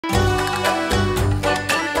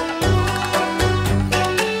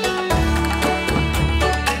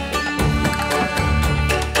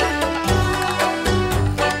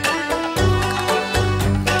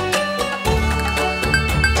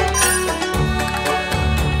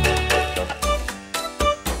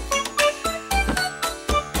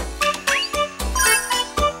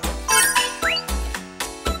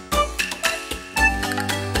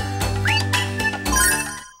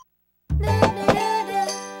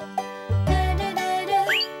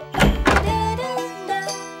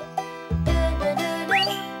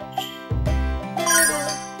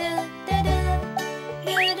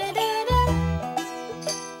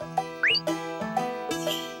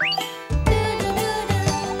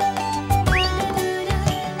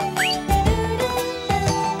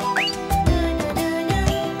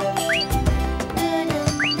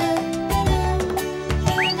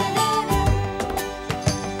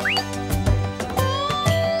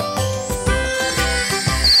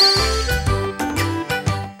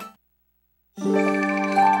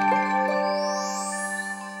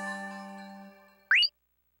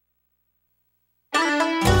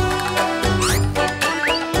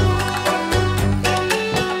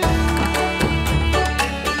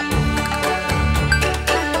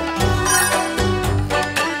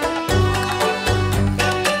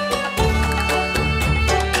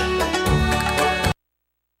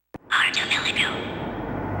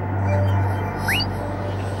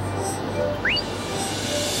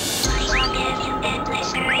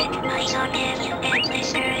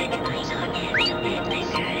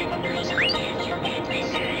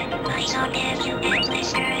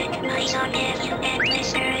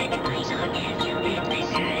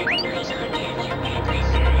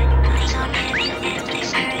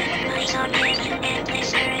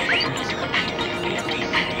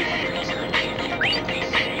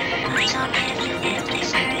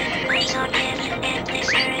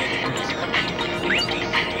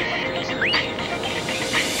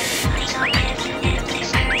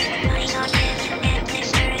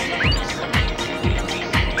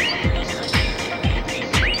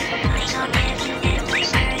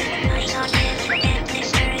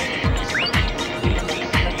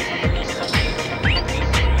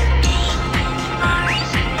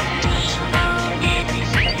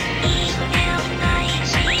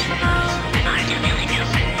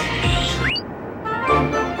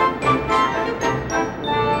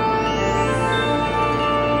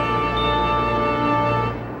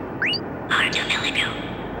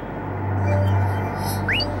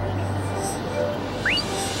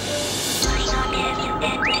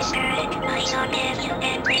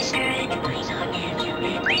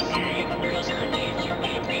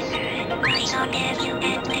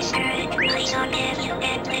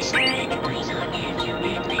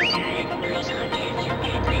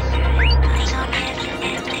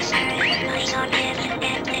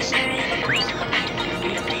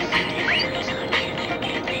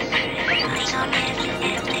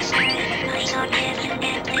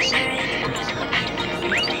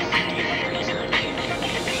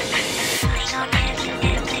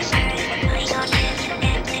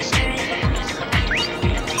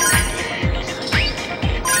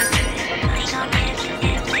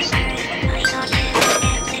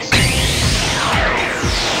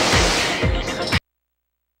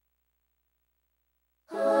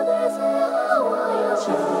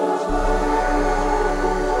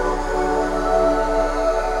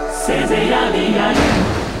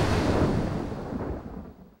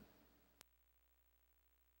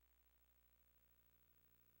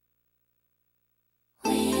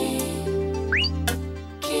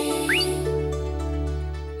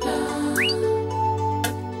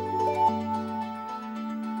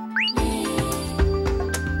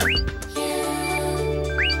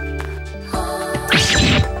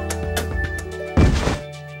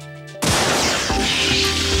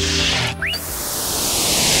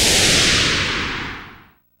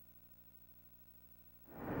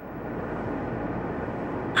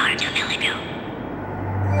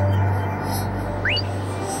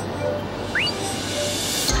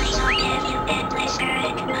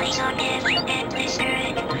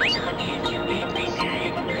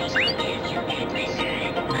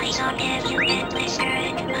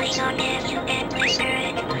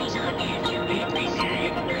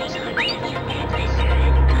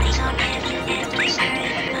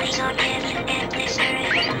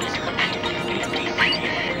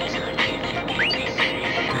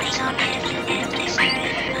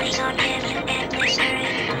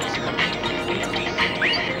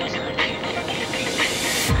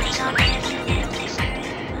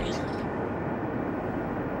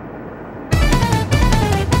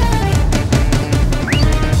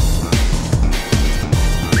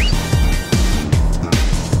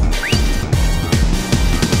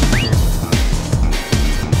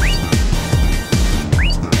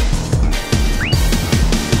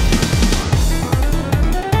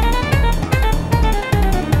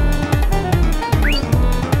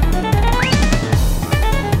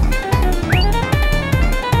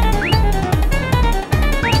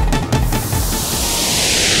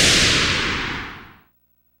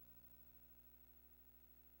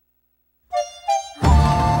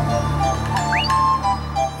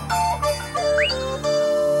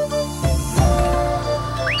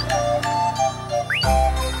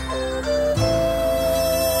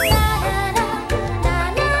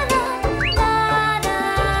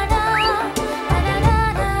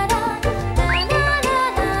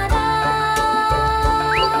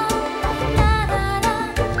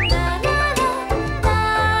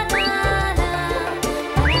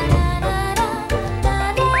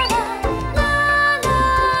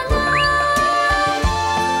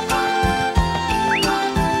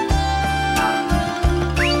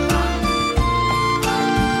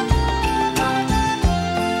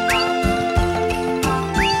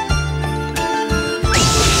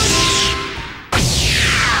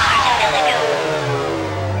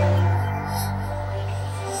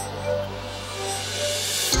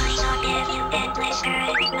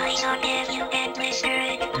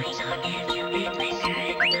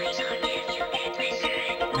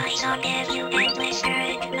Please don't give you endless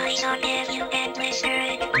hurt.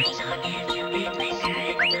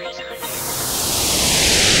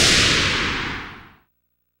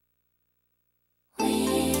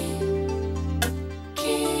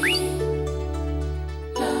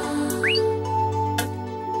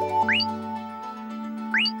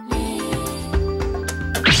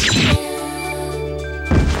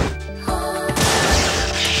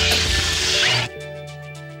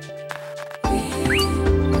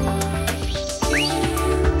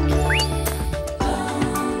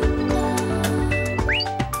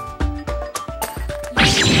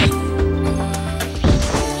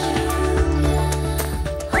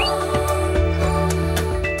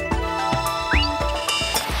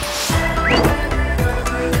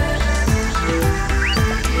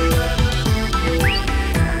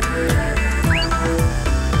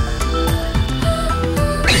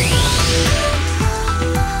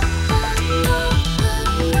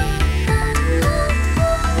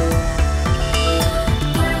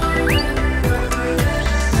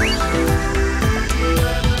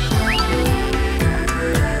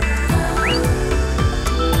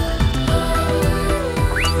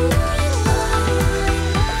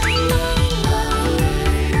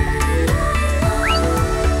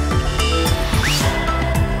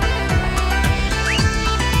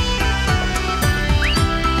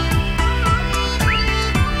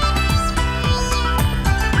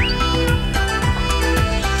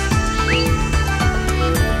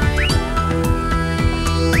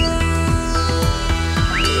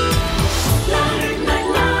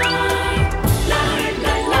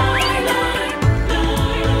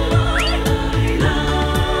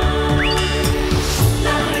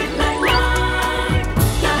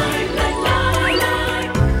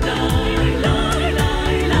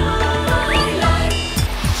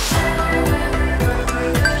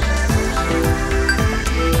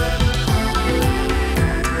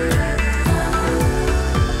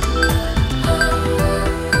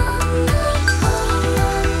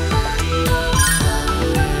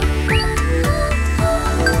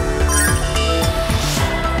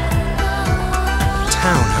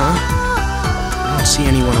 see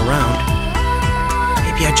anyone around.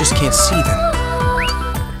 Maybe I just can't see them.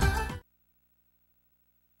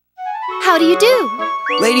 How do you do?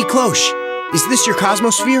 Lady Cloche, is this your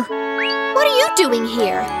Cosmosphere? What are you doing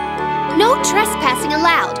here? No trespassing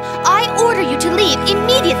allowed. I order you to leave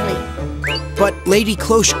immediately. But Lady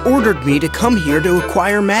Cloche ordered me to come here to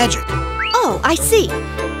acquire magic. Oh, I see.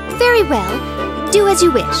 Very well. Do as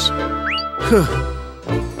you wish.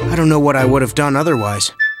 I don't know what I would have done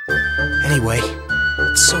otherwise. Anyway,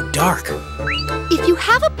 it's so dark. If you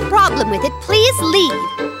have a problem with it, please leave.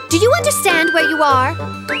 Do you understand where you are?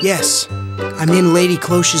 Yes, I'm in Lady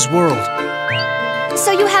Cloche's world.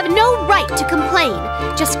 So you have no right to complain.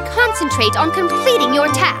 Just concentrate on completing your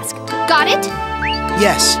task. Got it?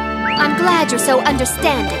 Yes. I'm glad you're so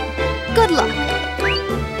understanding. Good luck.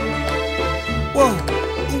 Whoa,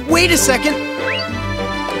 wait a second.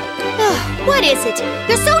 What is it?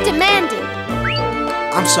 You're so demanding.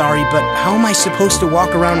 I'm sorry, but how am I supposed to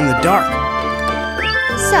walk around in the dark?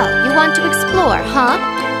 So, you want to explore, huh?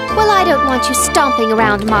 Well, I don't want you stomping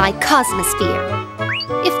around my Cosmosphere.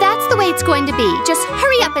 If that's the way it's going to be, just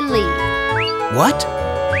hurry up and leave. What?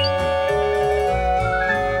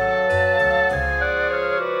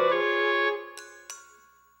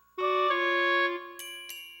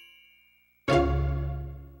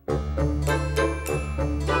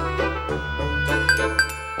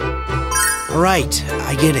 Right,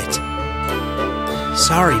 I get it.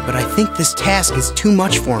 Sorry, but I think this task is too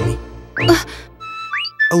much for me.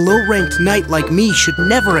 A low-ranked knight like me should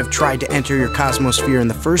never have tried to enter your Cosmosphere in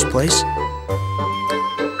the first place.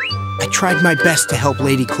 I tried my best to help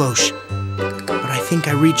Lady Cloche, but I think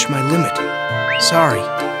I reached my limit. Sorry.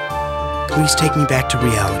 Please take me back to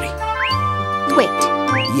reality. Wait.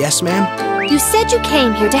 Yes, ma'am? You said you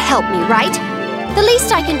came here to help me, right? The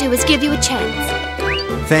least I can do is give you a chance.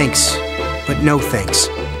 Thanks, but no thanks.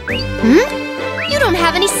 You don't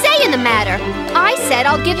have any say in the matter. I said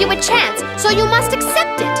I'll give you a chance, so you must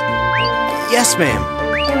accept it. Yes, ma'am.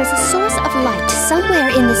 There is a source of light somewhere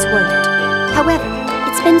in this world. However,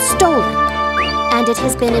 it's been stolen, and it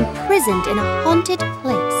has been imprisoned in a haunted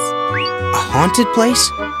place. A haunted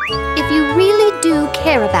place? If you really do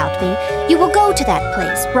care about me, you will go to that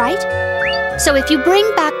place, right? So if you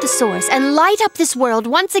bring back the source and light up this world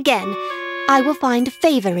once again, I will find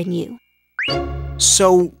favor in you.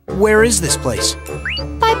 So, where is this place?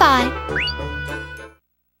 Bye-bye.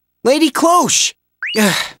 Lady Cloche!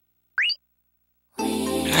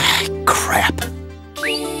 Crap.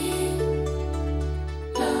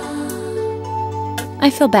 I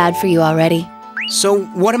feel bad for you already. So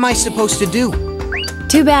what am I supposed to do?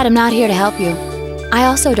 Too bad I'm not here to help you. I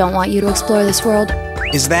also don't want you to explore this world.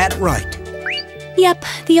 Is that right? Yep,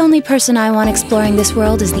 the only person I want exploring this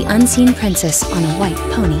world is the unseen princess on a white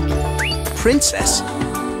pony. Princess?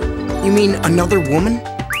 You mean another woman?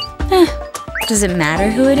 Does it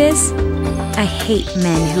matter who it is? I hate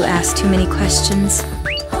men who ask too many questions.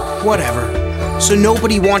 Whatever. So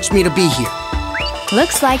nobody wants me to be here.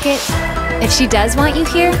 Looks like it. If she does want you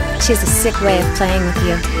here, she has a sick way of playing with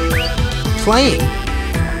you. Playing?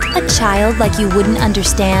 A child like you wouldn't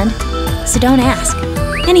understand, so don't ask.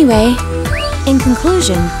 Anyway, in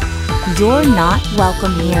conclusion, you're not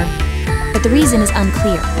welcome here, but the reason is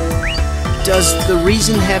unclear. Does the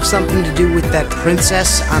reason have something to do with that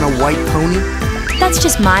princess on a white pony? That's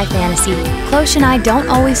just my fantasy. Cloche and I don't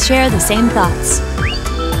always share the same thoughts.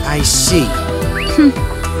 I see.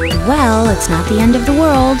 Well, it's not the end of the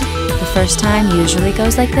world. The first time usually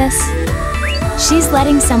goes like this. She's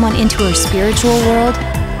letting someone into her spiritual world.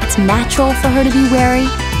 It's natural for her to be wary.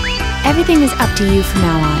 Everything is up to you from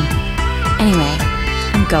now on. Anyway,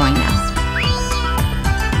 I'm going now.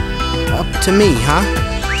 Up to me, huh?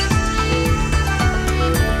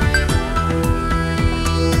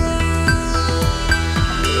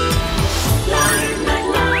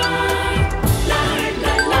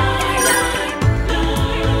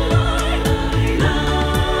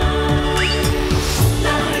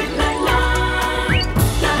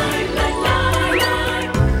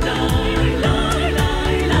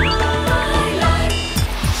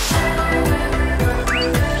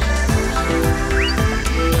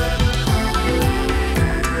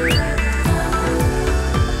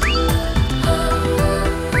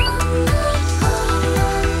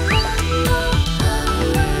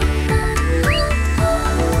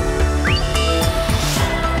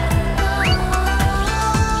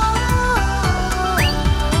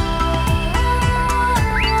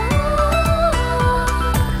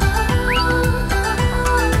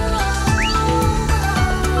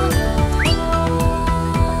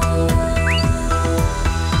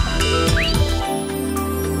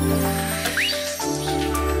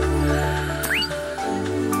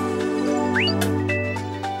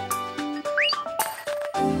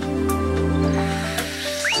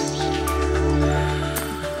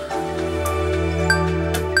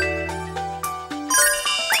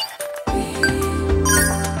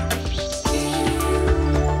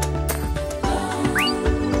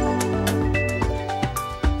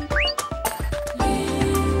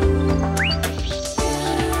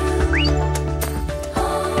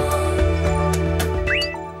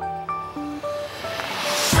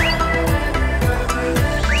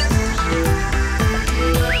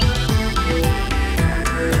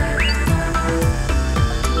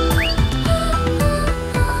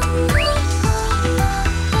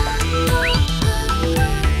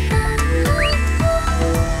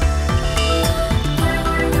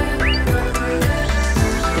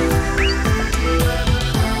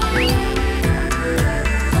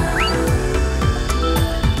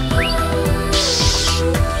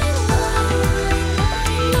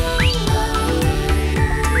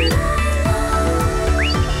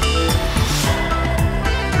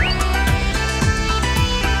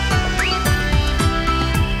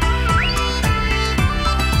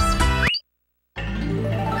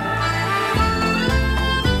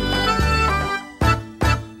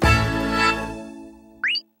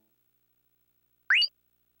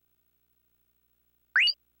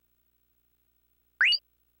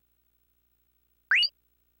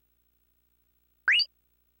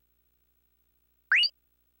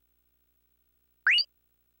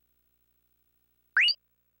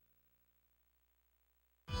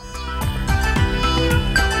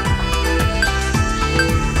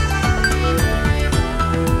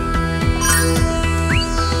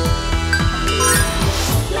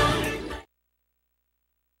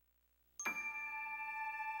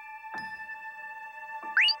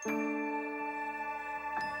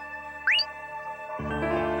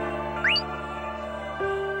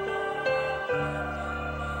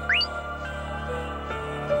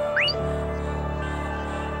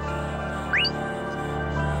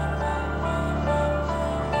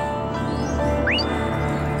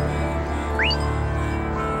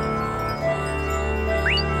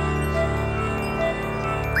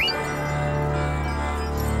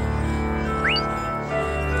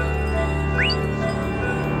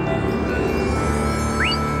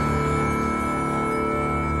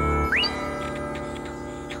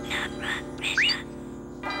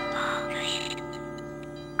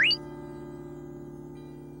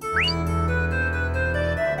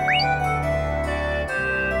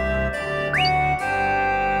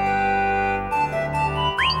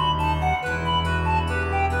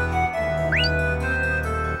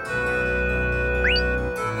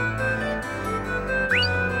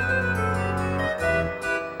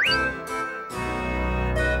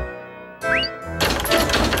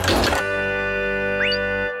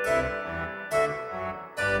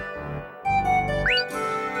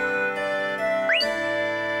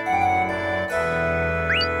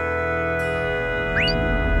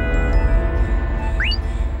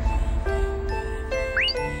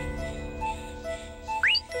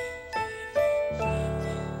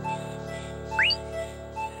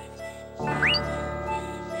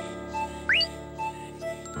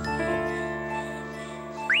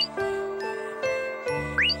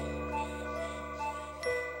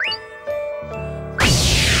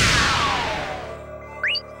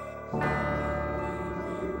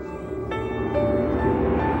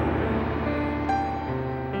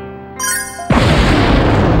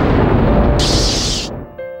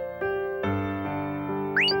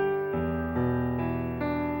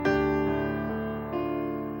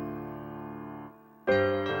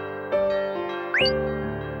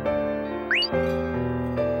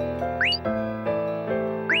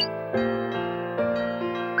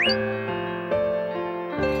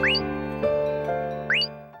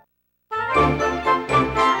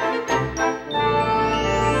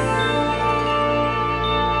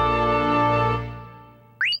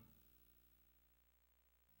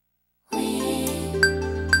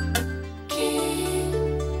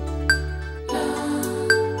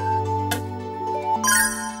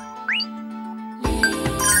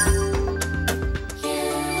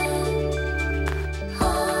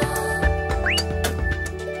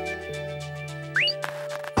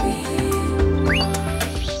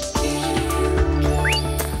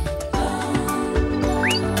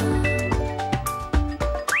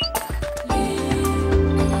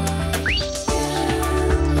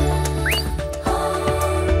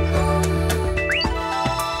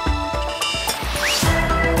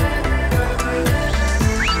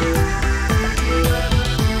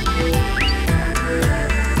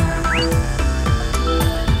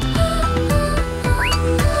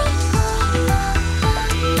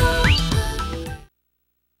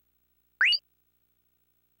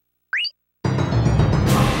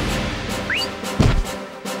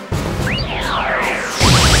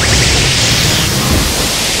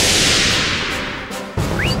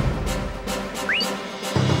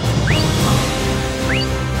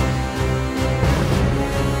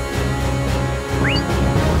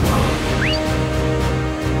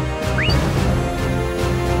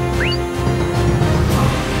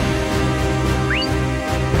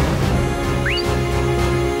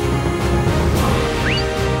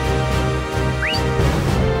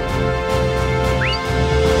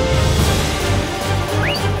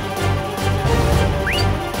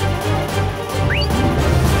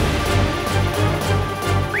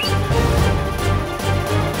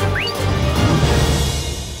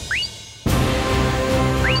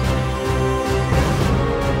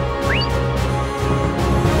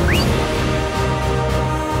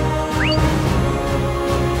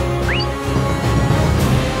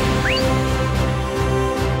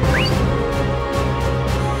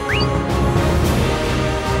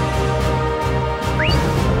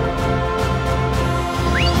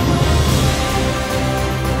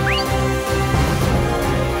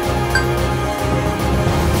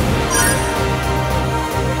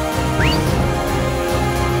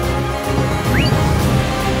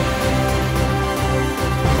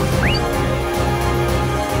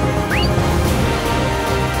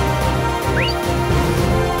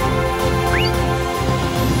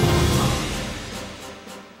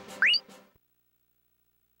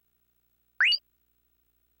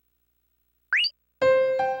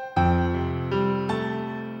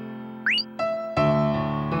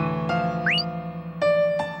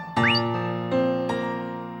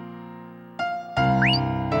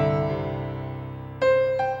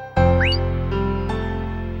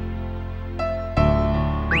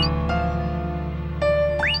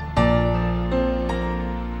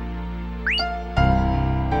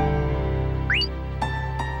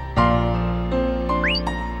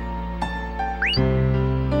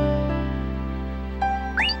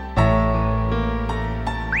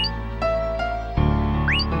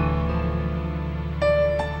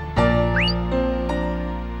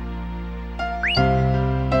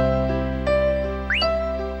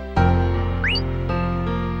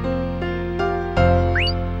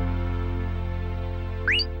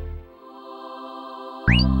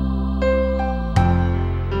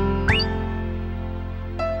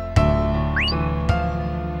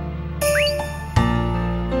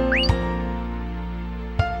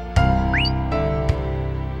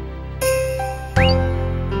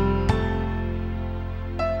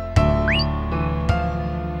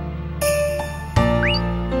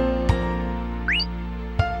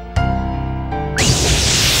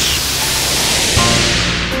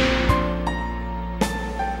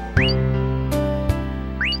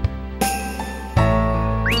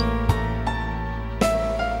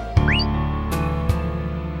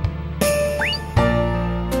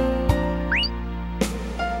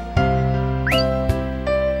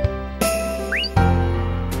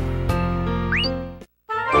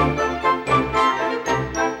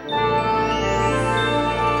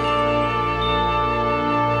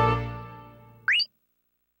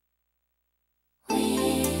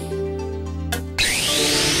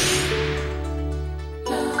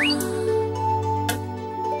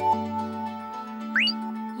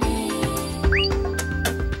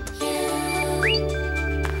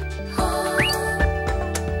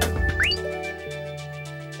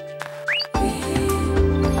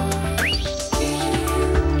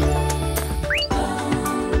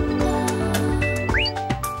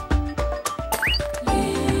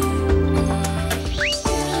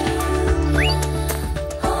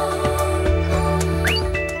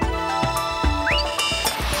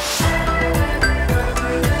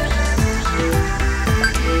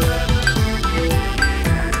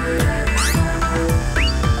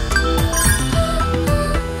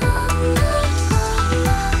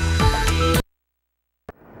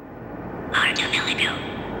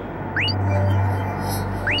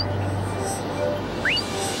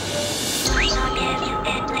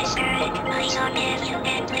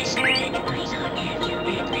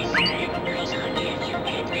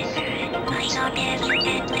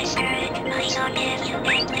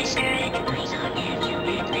 English